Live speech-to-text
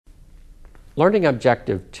Learning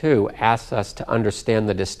Objective 2 asks us to understand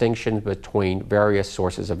the distinction between various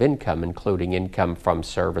sources of income, including income from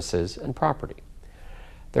services and property.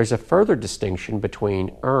 There's a further distinction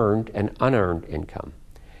between earned and unearned income.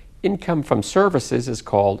 Income from services is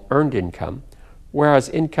called earned income, whereas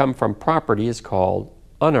income from property is called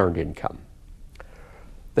unearned income.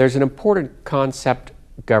 There's an important concept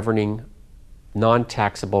governing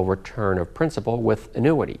non-taxable return of principal with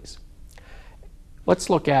annuities. Let's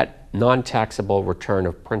look at non-taxable return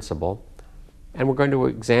of principal, and we're going to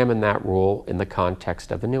examine that rule in the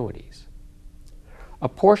context of annuities. A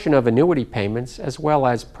portion of annuity payments, as well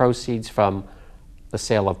as proceeds from the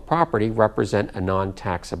sale of property, represent a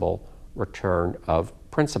non-taxable return of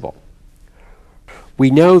principal. We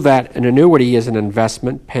know that an annuity is an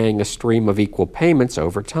investment paying a stream of equal payments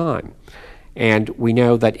over time, and we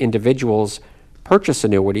know that individuals purchase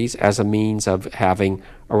annuities as a means of having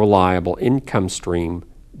a reliable income stream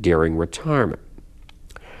during retirement.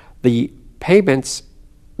 The payments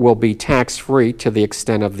will be tax-free to the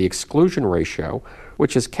extent of the exclusion ratio,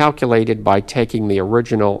 which is calculated by taking the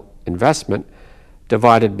original investment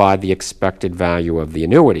divided by the expected value of the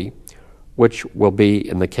annuity, which will be,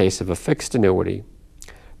 in the case of a fixed annuity,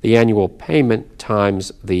 the annual payment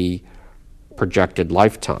times the projected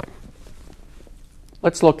lifetime.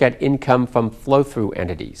 Let's look at income from flow-through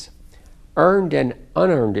entities. Earned and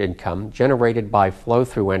unearned income generated by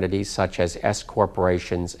flow-through entities such as S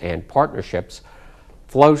corporations and partnerships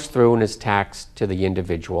flows through and is taxed to the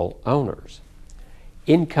individual owners.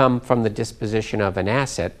 Income from the disposition of an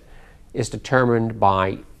asset is determined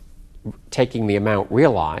by taking the amount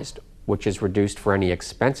realized, which is reduced for any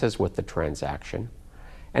expenses with the transaction,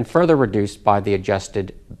 and further reduced by the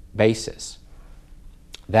adjusted basis.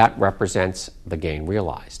 That represents the gain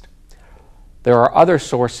realized. There are other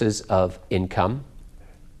sources of income,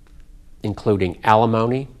 including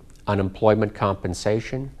alimony, unemployment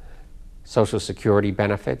compensation, Social Security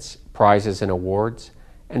benefits, prizes and awards,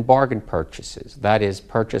 and bargain purchases, that is,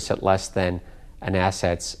 purchase at less than an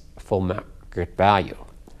asset's full market value,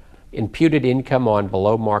 imputed income on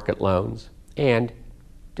below-market loans, and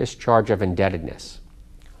discharge of indebtedness.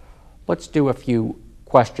 Let's do a few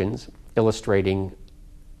questions illustrating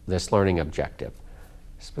this learning objective.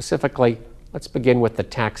 Specifically, let's begin with the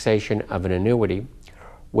taxation of an annuity,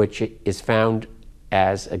 which is found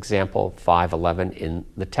as example 511 in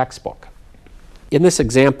the textbook. In this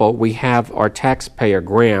example, we have our taxpayer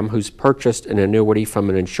Graham, who's purchased an annuity from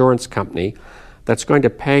an insurance company that's going to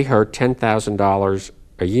pay her $10,000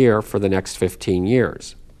 a year for the next 15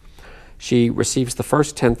 years. She receives the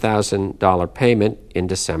first $10,000 payment in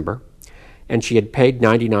December, and she had paid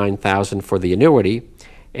 $99,000 for the annuity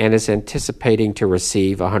and is anticipating to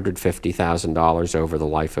receive $150,000 over the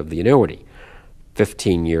life of the annuity,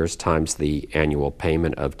 15 years times the annual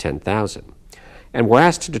payment of $10,000. And we're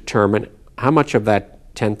asked to determine how much of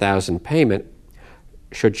that $10,000 payment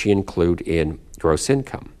should she include in gross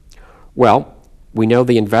income. Well, we know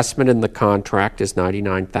the investment in the contract is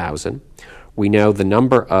 $99,000. We know the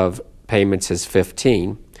number of payments is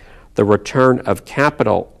 15. The return of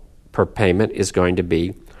capital per payment is going to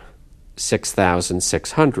be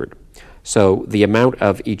 $6,600. So the amount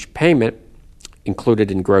of each payment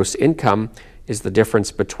included in gross income is the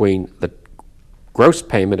difference between the gross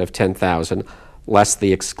payment of $10,000 less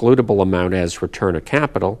the excludable amount as return of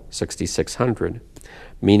capital, $6,600,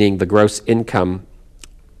 meaning the gross income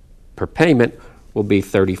per payment will be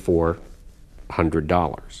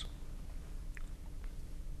 $3,400.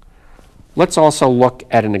 Let's also look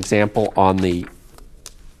at an example on the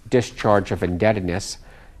discharge of indebtedness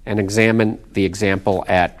and examine the example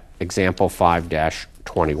at example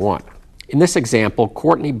 5-21. In this example,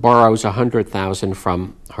 Courtney borrows $100,000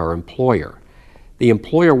 from her employer. The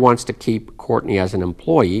employer wants to keep Courtney as an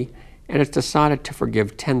employee and has decided to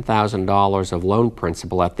forgive $10,000 of loan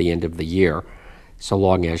principal at the end of the year, so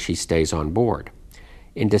long as she stays on board.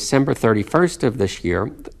 In December 31st of this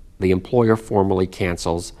year, the employer formally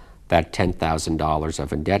cancels that $10,000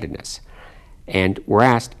 of indebtedness. And we're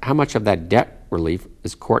asked how much of that debt relief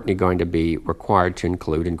is Courtney going to be required to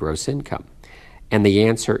include in gross income? And the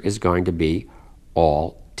answer is going to be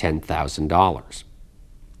all $10,000.